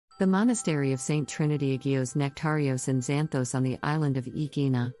The monastery of Saint Trinity Agios Nectarios in Xanthos on the island of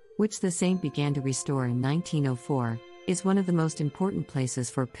Aegina, which the saint began to restore in 1904, is one of the most important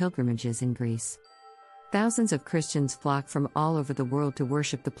places for pilgrimages in Greece. Thousands of Christians flock from all over the world to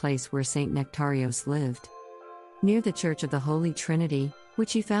worship the place where Saint Nectarios lived. Near the Church of the Holy Trinity,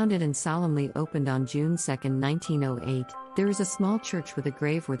 which he founded and solemnly opened on June 2, 1908, there is a small church with a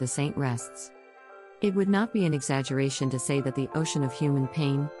grave where the saint rests. It would not be an exaggeration to say that the ocean of human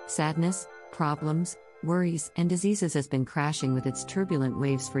pain, sadness, problems, worries, and diseases has been crashing with its turbulent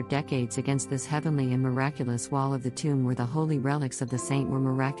waves for decades against this heavenly and miraculous wall of the tomb where the holy relics of the saint were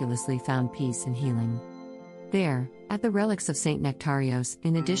miraculously found peace and healing. There, at the relics of Saint Nectarios,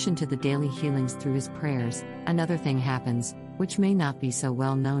 in addition to the daily healings through his prayers, another thing happens, which may not be so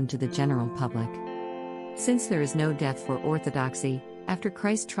well known to the general public. Since there is no death for orthodoxy, after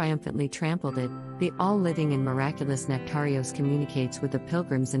Christ triumphantly trampled it, the all-living and miraculous Nectarios communicates with the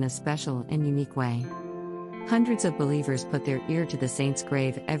pilgrims in a special and unique way. Hundreds of believers put their ear to the saint's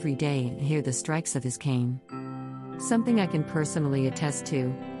grave every day and hear the strikes of his cane. Something I can personally attest to,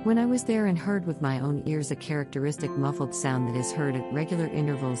 when I was there and heard with my own ears a characteristic muffled sound that is heard at regular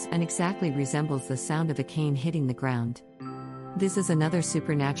intervals and exactly resembles the sound of a cane hitting the ground. This is another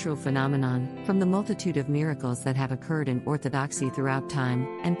supernatural phenomenon, from the multitude of miracles that have occurred in orthodoxy throughout time,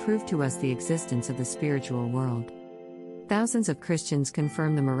 and prove to us the existence of the spiritual world. Thousands of Christians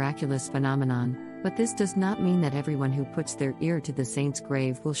confirm the miraculous phenomenon, but this does not mean that everyone who puts their ear to the saint's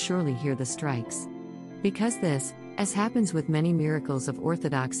grave will surely hear the strikes. Because this, as happens with many miracles of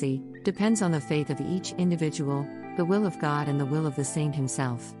orthodoxy, depends on the faith of each individual, the will of God and the will of the saint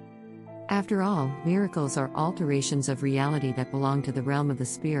himself. After all, miracles are alterations of reality that belong to the realm of the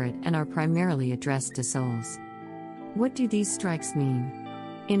spirit and are primarily addressed to souls. What do these strikes mean?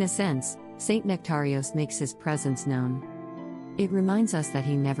 In a sense, Saint Nectarios makes his presence known. It reminds us that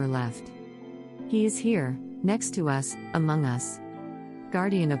he never left. He is here, next to us, among us.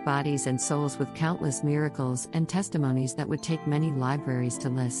 Guardian of bodies and souls with countless miracles and testimonies that would take many libraries to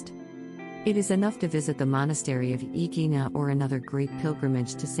list. It is enough to visit the monastery of Aegina or another great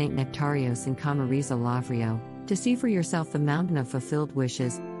pilgrimage to Saint Nectarios in Camariza Lavrio, to see for yourself the mountain of fulfilled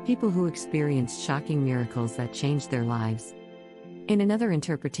wishes, people who experienced shocking miracles that changed their lives. In another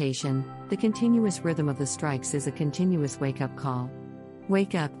interpretation, the continuous rhythm of the strikes is a continuous wake-up call.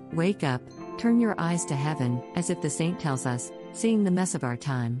 Wake up, turn your eyes to heaven, as if the saint tells us, seeing the mess of our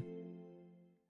time.